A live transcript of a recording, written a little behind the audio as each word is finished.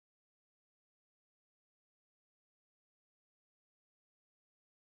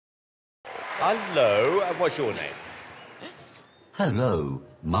Hello, and what's your name? Hello,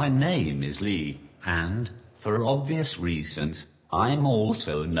 my name is Lee, and, for obvious reasons, I'm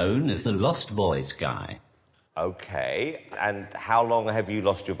also known as the Lost Voice Guy. Okay, and how long have you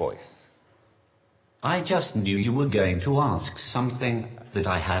lost your voice? I just knew you were going to ask something that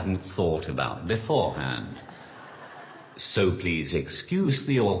I hadn't thought about beforehand. So please excuse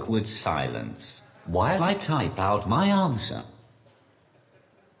the awkward silence while I type out my answer.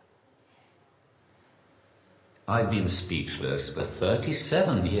 I've been speechless for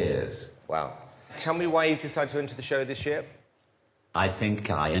 37 years. Wow. Tell me why you decided to enter the show this year. I think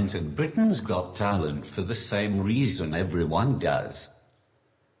I entered Britain's Got Talent for the same reason everyone does.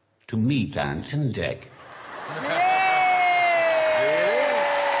 To meet Ant and Dec.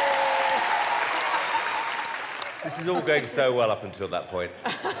 This is all going so well up until that point.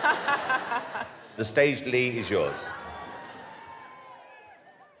 The stage, Lee, is yours.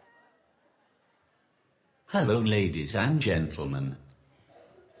 Hello, ladies and gentlemen.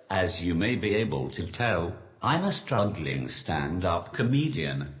 As you may be able to tell, I'm a struggling stand-up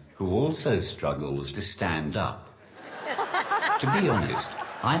comedian who also struggles to stand up. To be honest,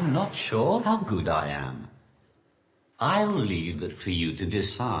 I'm not sure how good I am. I'll leave that for you to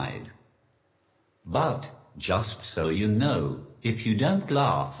decide. But, just so you know, if you don't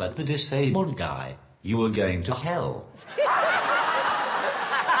laugh at the disabled guy, you are going to hell.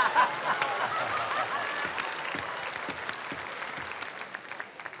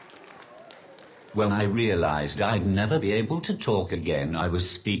 When I realized I'd never be able to talk again, I was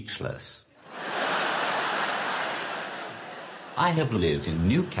speechless. I have lived in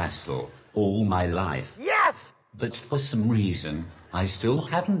Newcastle all my life. Yes! But for some reason, I still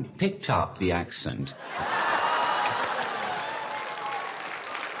haven't picked up the accent.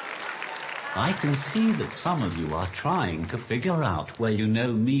 I can see that some of you are trying to figure out where you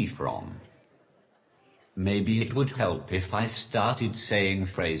know me from. Maybe it would help if I started saying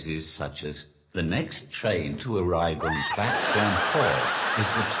phrases such as, the next train to arrive on platform 4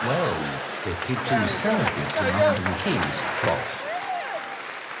 is the 12:52 service to London King's Cross.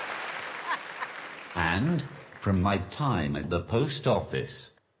 And, from my time at the post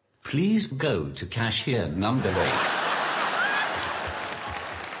office, please go to cashier number 8.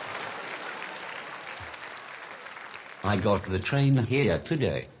 I got the train here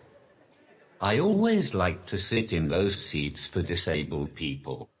today. I always like to sit in those seats for disabled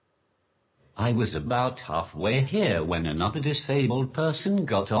people. I was about halfway here when another disabled person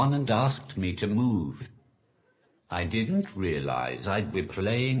got on and asked me to move. I didn't realize I'd be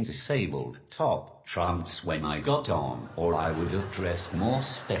playing disabled top trumps when I got on, or I would have dressed more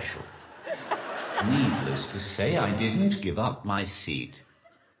special. Needless to say, I didn't give up my seat.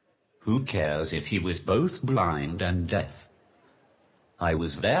 Who cares if he was both blind and deaf? I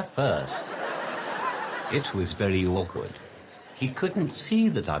was there first. It was very awkward. He couldn't see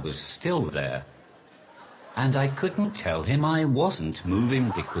that I was still there. And I couldn't tell him I wasn't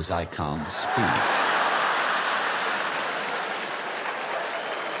moving because I can't speak.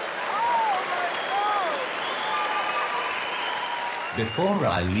 Before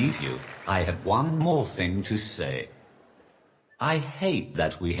I leave you, I have one more thing to say. I hate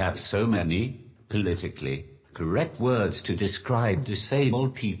that we have so many politically correct words to describe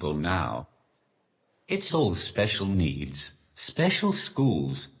disabled people now. It's all special needs, special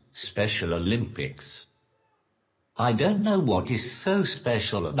schools, Special Olympics. I don't know what is so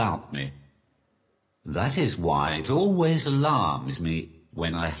special about me. That is why it always alarms me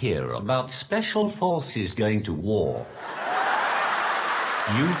when I hear about special forces going to war.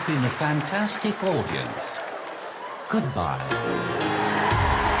 You've been a fantastic audience. Goodbye.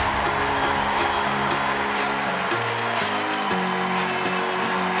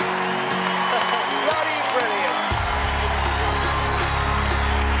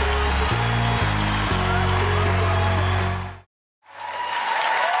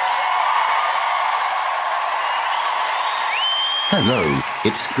 Hello,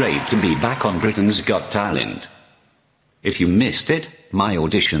 it's great to be back on Britain's Got Talent. If you missed it, my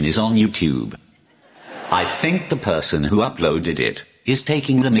audition is on YouTube. I think the person who uploaded it is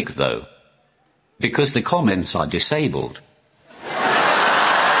taking the mick though, because the comments are disabled.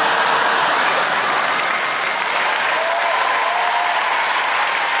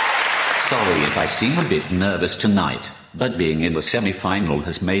 Sorry if I seem a bit nervous tonight, but being in the semi-final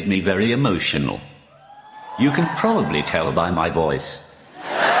has made me very emotional. You can probably tell by my voice.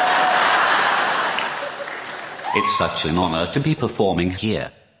 It's such an honor to be performing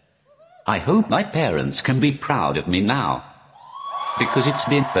here. I hope my parents can be proud of me now. Because it's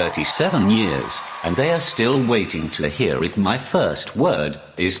been 37 years, and they are still waiting to hear if my first word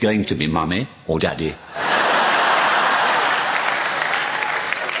is going to be mummy or daddy.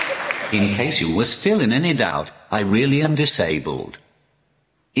 In case you were still in any doubt, I really am disabled.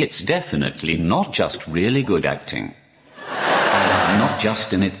 It's definitely not just really good acting. And I'm not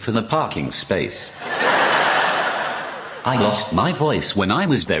just in it for the parking space. I lost my voice when I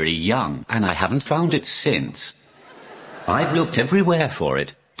was very young, and I haven't found it since. I've looked everywhere for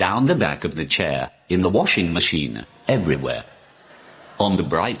it, down the back of the chair, in the washing machine, everywhere. On the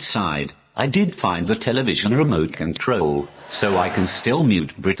bright side, I did find the television remote control, so I can still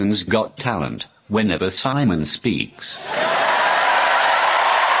mute Britain's Got Talent whenever Simon speaks. Thank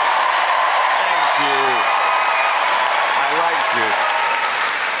you. I like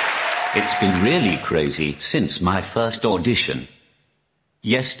you. It's been really crazy since my first audition.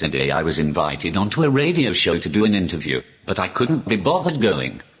 Yesterday I was invited onto a radio show to do an interview, but I couldn't be bothered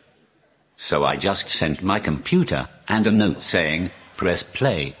going. So I just sent my computer and a note saying, press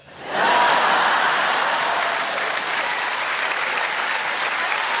play.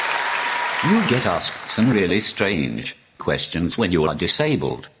 You get asked some really strange questions when you are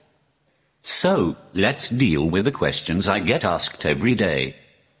disabled. So, let's deal with the questions I get asked every day.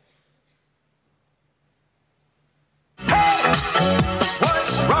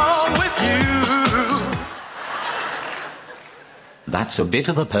 What's wrong with you? That's a bit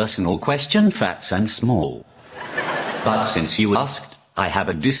of a personal question, fats and small. But since you asked, I have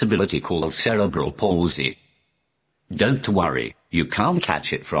a disability called cerebral palsy. Don't worry, you can't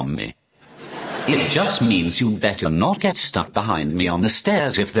catch it from me. It just means you better not get stuck behind me on the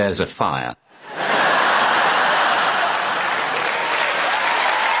stairs if there's a fire.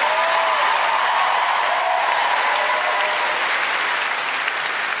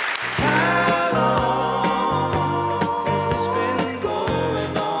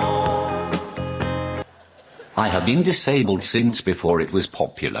 I have been disabled since before it was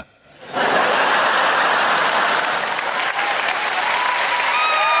popular.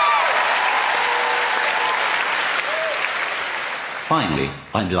 Finally,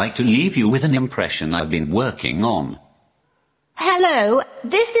 I'd like to leave you with an impression I've been working on. Hello,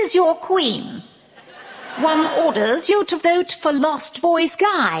 this is your queen. One orders you to vote for Lost Voice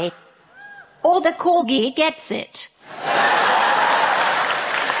Guy, or the corgi gets it.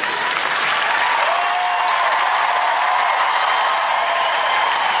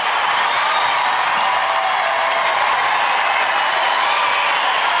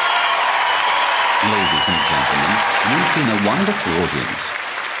 Ladies and gentlemen, you've been a wonderful audience.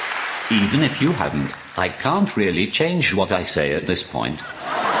 Even if you haven't, I can't really change what I say at this point.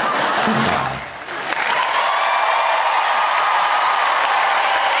 Goodbye.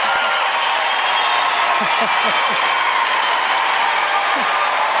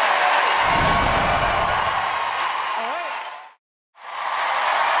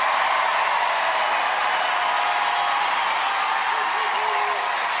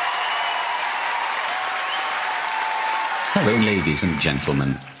 Hello, ladies and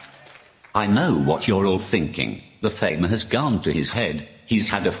gentlemen. I know what you're all thinking. The fame has gone to his head, he's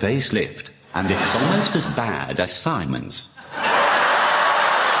had a facelift, and it's almost as bad as Simon's.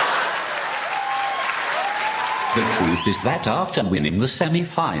 The truth is that after winning the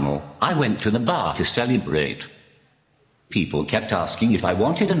semi-final, I went to the bar to celebrate. People kept asking if I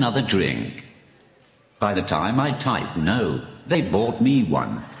wanted another drink. By the time I typed no, they bought me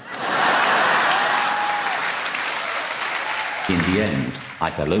one. In the end, I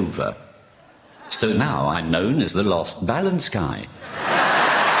fell over. So now I'm known as the Lost Balance Guy.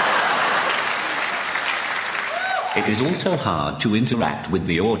 It is also hard to interact with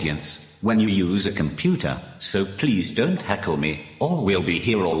the audience when you use a computer, so please don't heckle me, or we'll be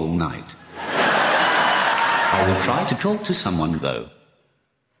here all night. I will try to talk to someone, though.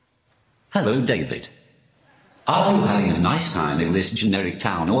 Hello, David. Are you having a nice time in this generic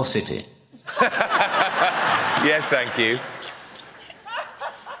town or city? Yes, thank you.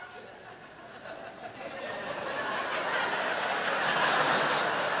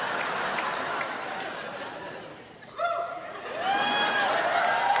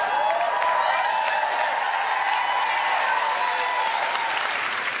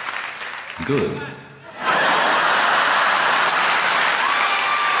 Good.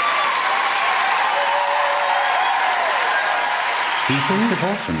 People have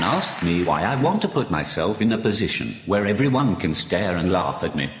often asked me why I want to put myself in a position where everyone can stare and laugh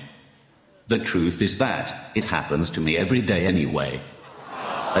at me. The truth is that it happens to me every day anyway.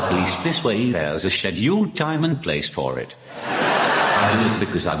 At least this way there's a scheduled time and place for it. I do it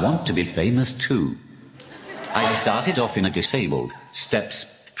because I want to be famous too. I started off in a disabled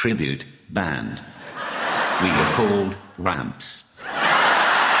steps tribute band. We were called Ramps.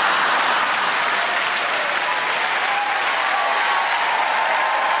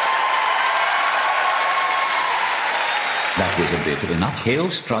 That was a bit of an uphill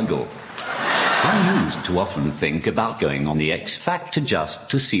struggle. I used to often think about going on the X Factor just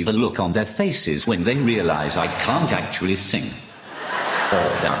to see the look on their faces when they realize I can't actually sing, or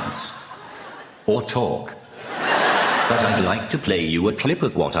dance, or talk. But I'd like to play you a clip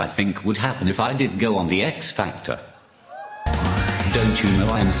of what I think would happen if I did go on the X Factor. Don't you know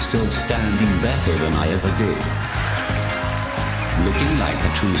I'm still standing better than I ever did? Looking like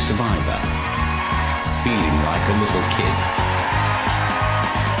a true survivor. Feeling like a little kid.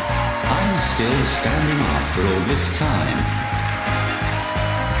 I'm still standing after all this time.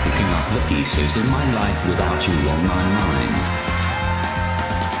 Picking up the pieces in my life without you on my mind.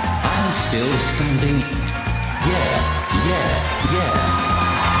 I'm still standing. Yeah.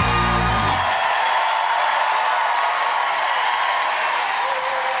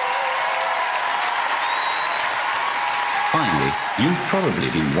 Finally, you've probably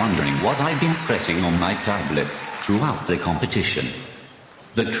been wondering what I've been pressing on my tablet throughout the competition.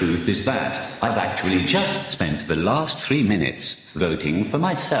 The truth is that I've actually just spent the last 3 minutes voting for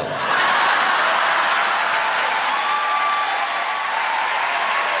myself.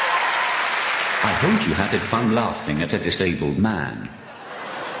 I hope you had fun laughing at a disabled man.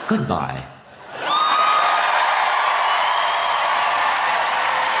 Goodbye.